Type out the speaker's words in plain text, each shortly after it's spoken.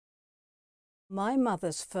My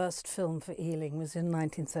mother's first film for Ealing was in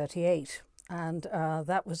 1938, and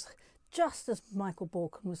that was just as Michael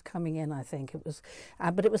Balcon was coming in, I think. It was,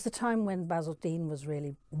 but it was the time when Basil Dean was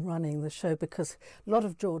really running the show, because a lot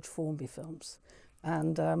of George Formby films.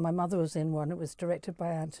 And my mother was in one. It was directed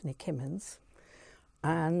by Anthony Kimmins.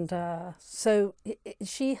 And so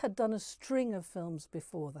she had done a string of films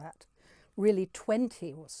before that, really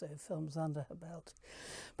 20 or so films under her belt.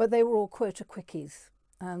 But they were all quota quickies,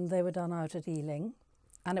 and they were done out at Ealing.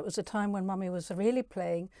 And it was a time when Mummy was really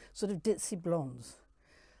playing sort of ditzy blondes.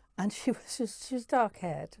 And she was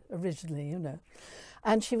dark-haired originally, you know.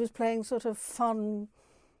 And she was playing sort of fun,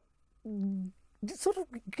 sort of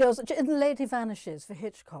girls. In The Lady Vanishes for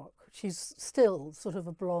Hitchcock, she's still sort of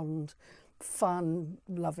a blonde, fun,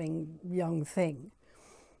 loving young thing.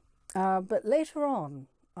 But later on,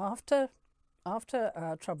 after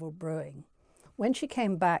Trouble Brewing, when she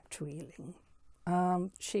came back to Ealing,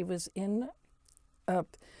 she was in a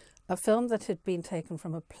film that had been taken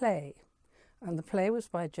from a play. And the play was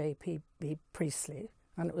by J.P.B. Priestley,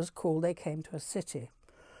 and it was called They Came to a City.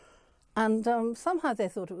 And somehow they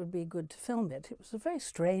thought it would be good to film it. It was a very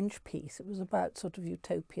strange piece. It was about sort of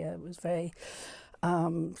utopia. It was very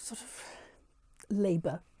sort of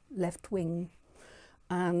Labour, left-wing.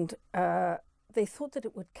 And they thought that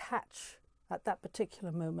it would catch, at that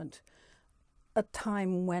particular moment, a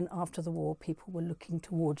time when, after the war, people were looking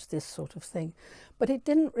towards this sort of thing. But it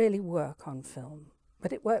didn't really work on film.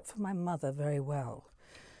 But it worked for my mother very well,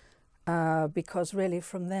 because really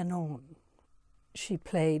from then on, she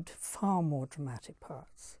played far more dramatic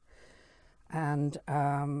parts. And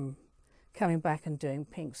coming back and doing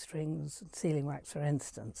Pink Strings and Sealing Wax, for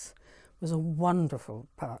instance, was a wonderful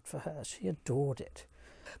part for her. She adored it.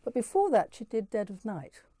 But before that, she did Dead of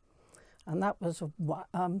Night. And that was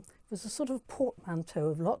a sort of portmanteau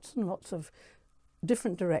of lots and lots of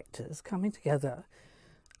different directors coming together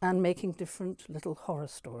and making different little horror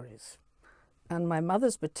stories. And my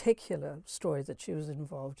mother's particular story that she was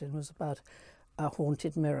involved in was about a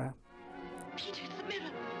haunted mirror. Peter, it's the mirror.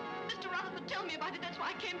 Mr. Rutherford told me about it, that's why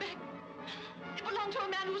I came back. It belonged to a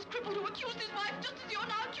man who was crippled, who accused his wife just as you're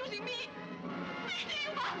now accusing me. Peter,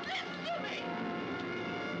 you must listen to me!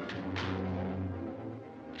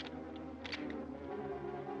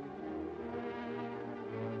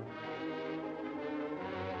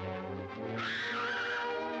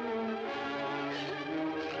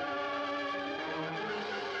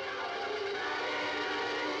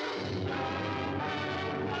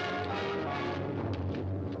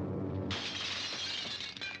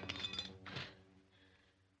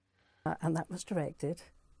 And that was directed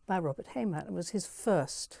by Robert Hayman. It was his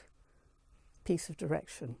first piece of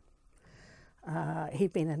direction.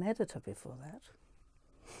 He'd been an editor before that.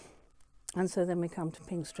 And so then we come to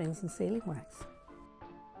Pink Strings and Sealing Wax.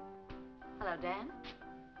 Hello, Dan.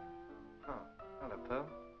 Oh, hello, Pearl.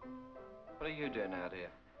 What are you doing out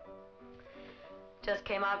here? Just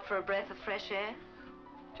came out for a breath of fresh air.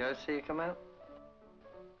 Joe see you come out?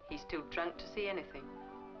 He's too drunk to see anything.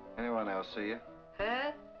 Anyone else see you?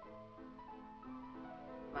 Her?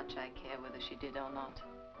 Much I care whether she did or not.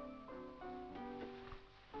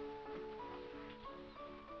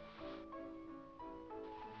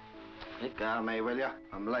 Nick, out, May, will ya?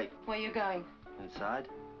 I'm late. Where are you going? Inside.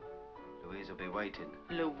 Louise will be waiting.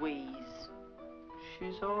 Louise.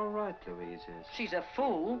 She's all right, Louise is. She's a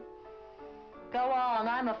fool. Go on,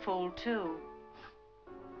 I'm a fool too.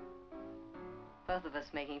 Both of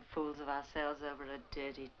us making fools of ourselves over a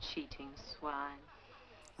dirty, cheating swine.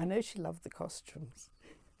 I know she loved the costumes,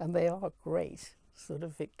 and they are great, sort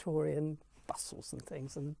of Victorian bustles and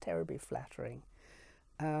things, and terribly flattering.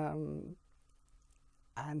 And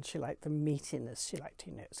she liked the meatiness. She liked,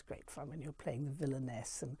 you know, it's great fun when you're playing the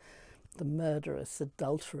villainess and the murderous,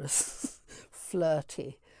 adulterous,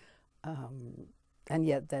 flirty, and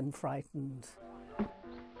yet then frightened.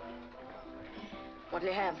 What'll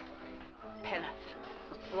you have? Peneth.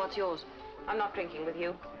 What's yours? I'm not drinking with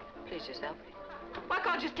you. Please yourself. Why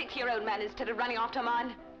can't you stick to your own man instead of running after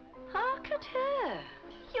mine? Hark at her.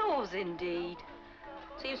 Yours indeed.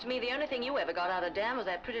 Seems to me the only thing you ever got out of Dan was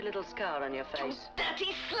that pretty little scar on your face. You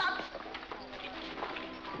dirty slut!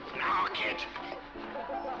 Now, kid.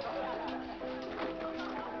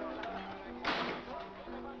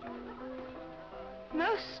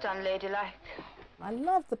 Most unladylike. I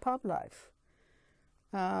love the pub life.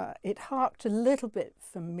 It harked a little bit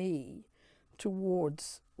for me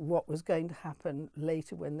towards what was going to happen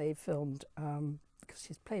later when they filmed, because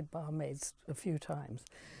she's played barmaids a few times,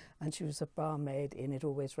 and she was a barmaid in It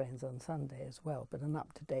Always Rains on Sunday as well, but an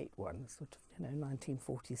up-to-date one, sort of, you know,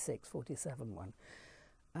 1946, 47 one.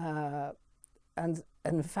 and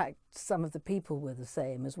in fact, some of the people were the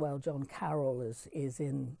same as well. John Carroll is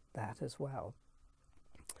in that as well.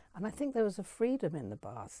 And I think there was a freedom in the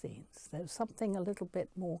bar scenes. There was something a little bit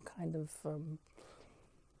more kind of, I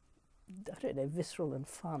don't know, visceral and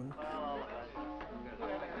fun.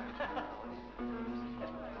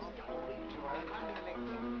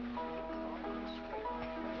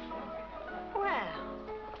 Well,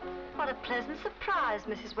 what a pleasant surprise,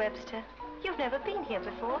 Mrs. Webster. You've never been here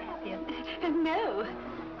before, have you? No.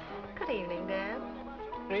 Good evening, Dan.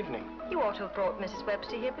 Good evening. You ought to have brought Mrs.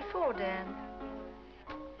 Webster here before, Dan.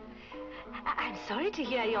 I'm sorry to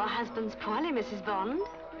hear your husband's poorly, Mrs. Bond.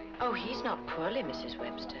 Oh, he's not poorly, Mrs.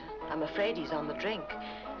 Webster. I'm afraid he's on the drink.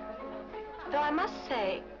 Though I must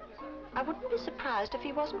say, I wouldn't be surprised if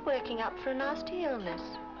he wasn't working up for a nasty illness.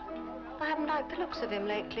 I haven't liked the looks of him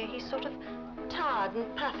lately. He's sort of tired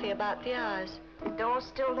and puffy about the eyes. The door's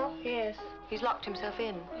still locked? Yes, he's locked himself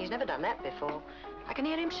in. He's never done that before. I can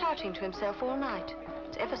hear him shouting to himself all night.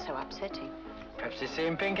 It's ever so upsetting. Perhaps he's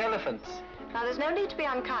seeing pink elephants. Now, there's no need to be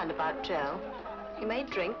unkind about Joe. He may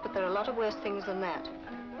drink, but there are a lot of worse things than that.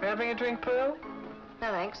 May I bring a drink, Pearl?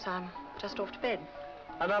 No, thanks. I'm just off to bed.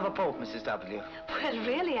 Another port, Mrs. W. Well,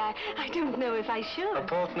 really, I don't know if I should. A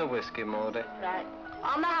port and a whiskey, Maudie. Right.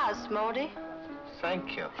 On the house, Maudie.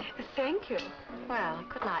 Thank you. Thank you. Well,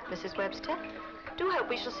 good night, Mrs. Webster. Do hope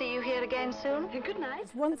we shall see you here again soon. Good night.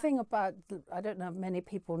 There's one thing about, I don't know if many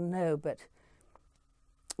people know, but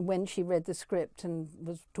when she read the script and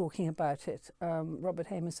was talking about it, Robert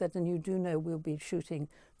Hamer said, and you do know we'll be shooting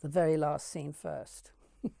the very last scene first.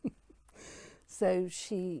 So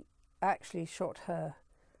she actually shot her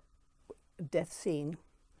death scene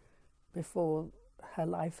before her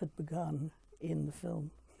life had begun in the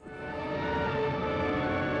film.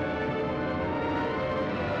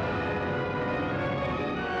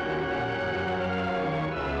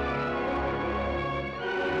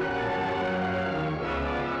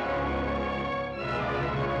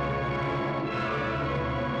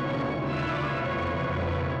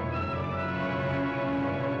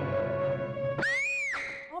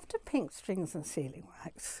 After Pink Strings and Sealing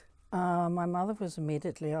Wax, my mother was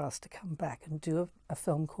immediately asked to come back and do a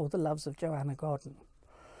film called The Loves of Joanna Gordon.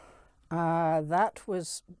 That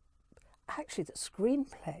was actually, the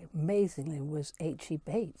screenplay, amazingly, was H.E.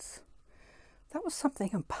 Bates. That was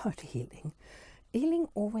something about Ealing. Ealing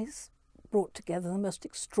always brought together the most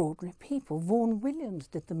extraordinary people. Vaughan Williams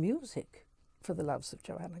did the music for The Loves of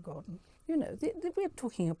Joanna Gordon. You know, we're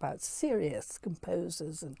talking about serious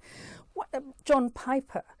composers. And John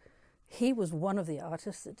Piper, he was one of the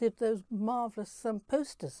artists that did those marvellous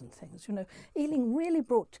posters and things. You know, Ealing really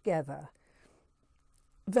brought together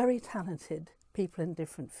very talented people in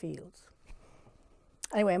different fields.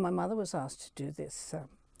 Anyway, my mother was asked to do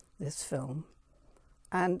this film.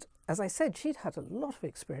 And as I said, she'd had a lot of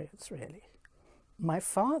experience, really. My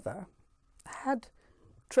father had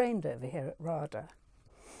trained over here at RADA,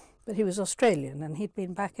 but he was Australian, and he'd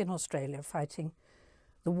been back in Australia fighting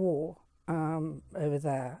the war over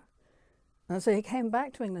there. And so he came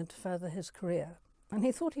back to England to further his career. And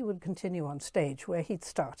he thought he would continue on stage where he'd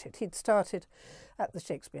started. He'd started at the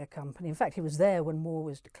Shakespeare Company. In fact, he was there when war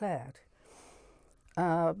was declared.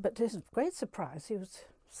 But to his great surprise,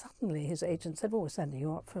 suddenly his agent said, well, we're sending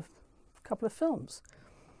you up for a couple of films.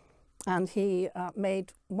 And he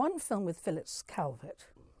made one film with Phyllis Calvert.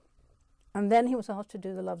 And then he was asked to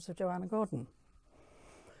do The Loves of Joanna Gordon.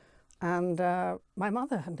 And my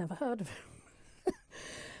mother had never heard of him.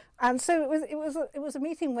 And so it was a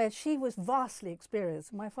meeting where she was vastly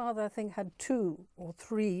experienced. My father, I think, had 2 or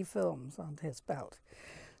 3 films under his belt.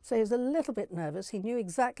 So he was a little bit nervous. He knew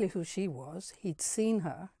exactly who she was. He'd seen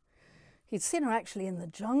her. He'd seen her actually in the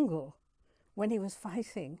jungle when he was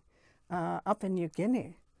fighting up in New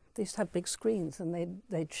Guinea. They used to have big screens and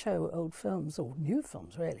they'd show old films, or new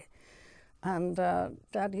films, really. And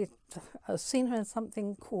Daddy had seen her in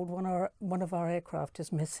something called One of Our Aircraft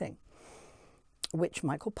is Missing, which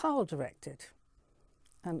Michael Powell directed.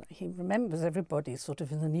 And he remembers everybody sort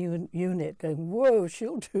of in the new unit going, whoa,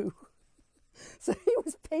 she'll do. So he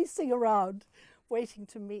was pacing around, waiting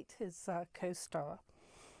to meet his co-star.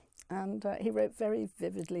 And he wrote very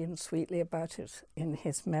vividly and sweetly about it in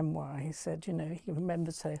his memoir. He said, you know, he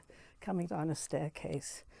remembers her coming down a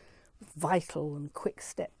staircase, vital and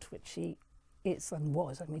quick-stepped, which she is and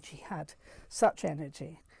was. I mean, she had such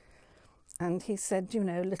energy. And he said, you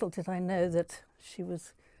know, little did I know that she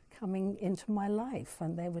was coming into my life,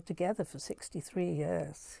 and they were together for 63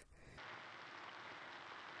 years.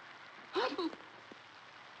 It's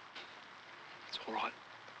all right.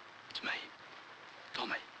 It's me,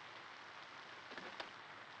 Tommy.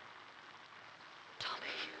 Tommy.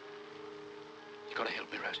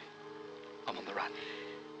 I'm on the run.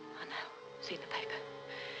 I know. Seen the paper.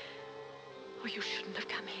 Oh, you shouldn't have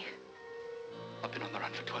come here. I've been on the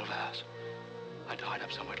run for 12 hours. I had to hide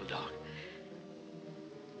up somewhere till dark.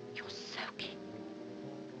 You're soaking.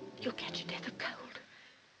 You'll catch a death of cold.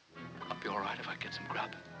 I'll be all right if I get some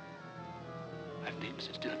grub. I haven't eaten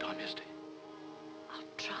since dinner time yesterday. I'll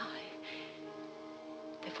try.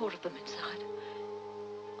 There are 4 of them inside.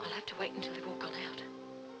 I'll have to wait until they've all gone out.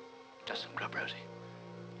 Just some grub, Rosie.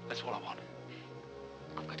 That's all I want.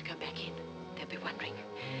 I've got to go back in. They'll be wondering.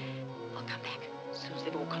 I'll come back as soon as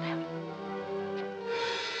they've all gone out.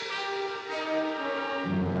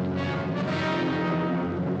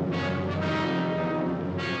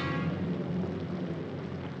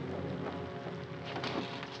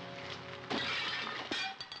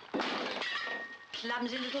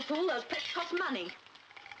 Clumsy little fool, those pets cost money.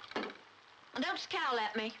 And don't scowl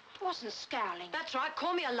at me. I wasn't scowling. That's right,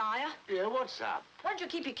 call me a liar. Yeah, what's up? Why don't you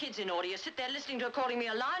keep your kids in order? You sit there listening to her calling me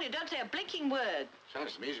a liar and you don't say a blinking word.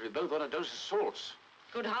 Sounds to me as if we both want a dose of salts.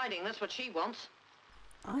 Good hiding, that's what she wants.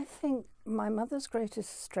 I think my mother's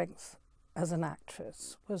greatest strength as an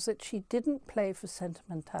actress was that she didn't play for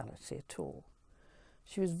sentimentality at all.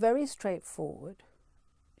 She was very straightforward.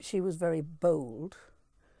 She was very bold.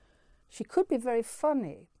 She could be very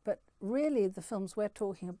funny, but really the films we're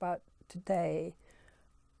talking about today,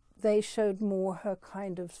 they showed more her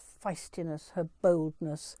kind of feistiness, her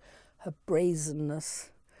boldness, her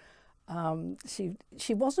brazenness.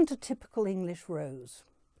 She wasn't a typical English Rose.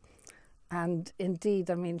 And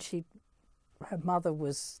indeed, I mean, her mother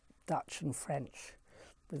was Dutch and French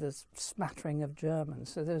with a smattering of German.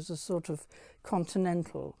 So there was a sort of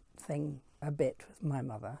continental thing a bit with my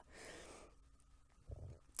mother.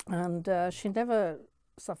 And she never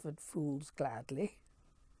suffered fools gladly.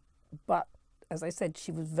 But as I said,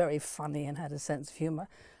 she was very funny and had a sense of humour.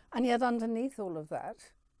 And yet underneath all of that,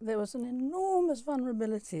 there was an enormous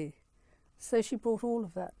vulnerability. So she brought all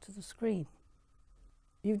of that to the screen.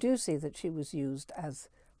 You do see that she was used as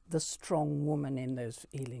the strong woman in those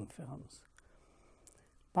Ealing films.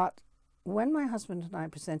 But when my husband and I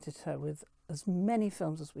presented her with as many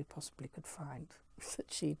films as we possibly could find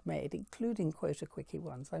that she'd made, including quota-quickie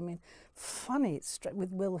ones, I mean, funny,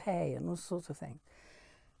 with Will Hay and all sorts of things,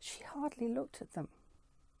 she hardly looked at them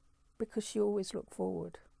because she always looked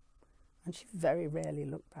forward and she very rarely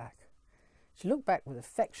looked back. She looked back with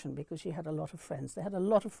affection because she had a lot of friends. They had a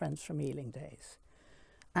lot of friends from Ealing days.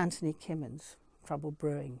 Anthony Kimmins, Trouble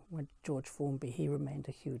Brewing, with George Formby, he remained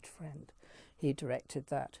a huge friend. He directed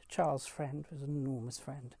that. Charles Friend was an enormous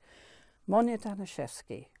friend. Monia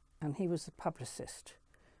Danishevsky, and he was the publicist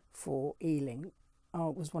for Ealing,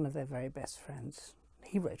 was one of their very best friends.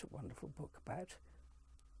 He wrote a wonderful book about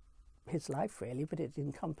his life, really, but it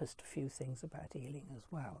encompassed a few things about Ealing as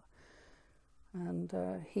well. And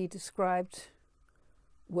he described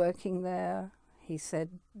working there. He said,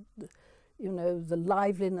 you know, the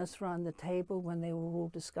liveliness around the table when they were all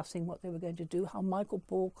discussing what they were going to do, how Michael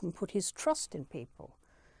Balcon put his trust in people.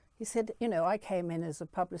 He said, you know, I came in as a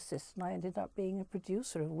publicist and I ended up being a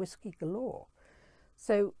producer of Whiskey Galore.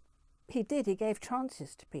 So he gave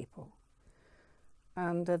chances to people.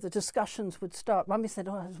 And the discussions would start. Mummy said,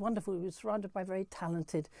 oh, it was wonderful. We were surrounded by very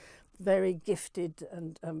talented, very gifted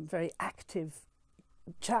and very active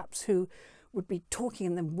chaps who would be talking,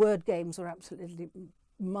 and then word games were absolutely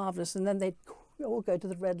marvellous. And then they'd all go to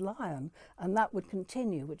the Red Lion, and that would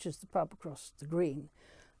continue, which is the pub across the green,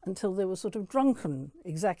 until they were sort of drunken,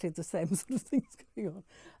 exactly the same sort of things going on.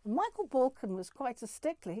 And Michael Balcon was quite a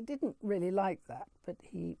stickler. He didn't really like that, but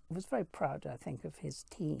he was very proud, I think, of his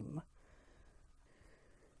team.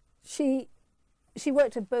 She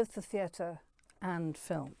worked at both the theatre and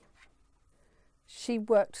film. She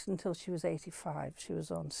worked until she was 85. She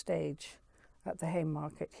was on stage at the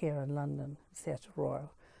Haymarket here in London, Theatre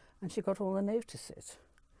Royal, and she got all the notices.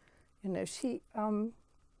 You know, she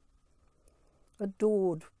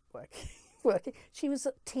adored working. She was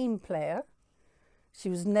a team player. She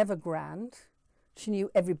was never grand. She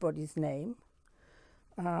knew everybody's name.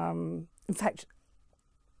 In fact,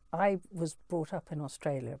 I was brought up in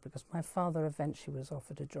Australia because my father eventually was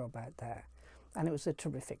offered a job out there, and it was a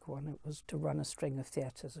terrific one. It was to run a string of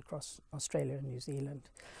theatres across Australia and New Zealand,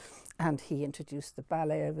 and he introduced the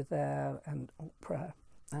ballet over there and opera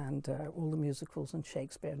and all the musicals and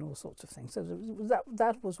Shakespeare and all sorts of things. So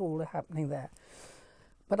that was all happening there.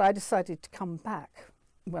 But I decided to come back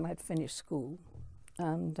when I'd finished school,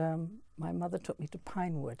 and my mother took me to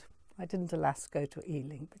Pinewood. I didn't, alas, go to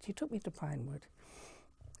Ealing, but she took me to Pinewood.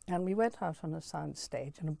 And we went out on a sound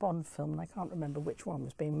stage in a Bond film, and I can't remember which one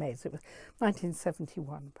was being made. So it was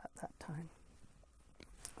 1971, about that time.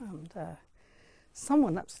 And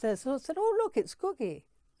someone upstairs said, "Oh, look, it's Cookie."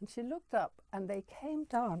 And she looked up and they came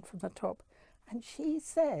down from the top. And she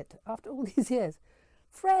said, after all these years,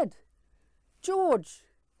 "Fred, George,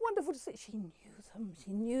 wonderful to see." She knew them.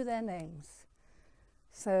 She knew their names.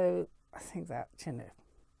 So I think that,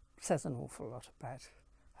 says an awful lot about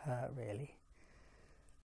her, really.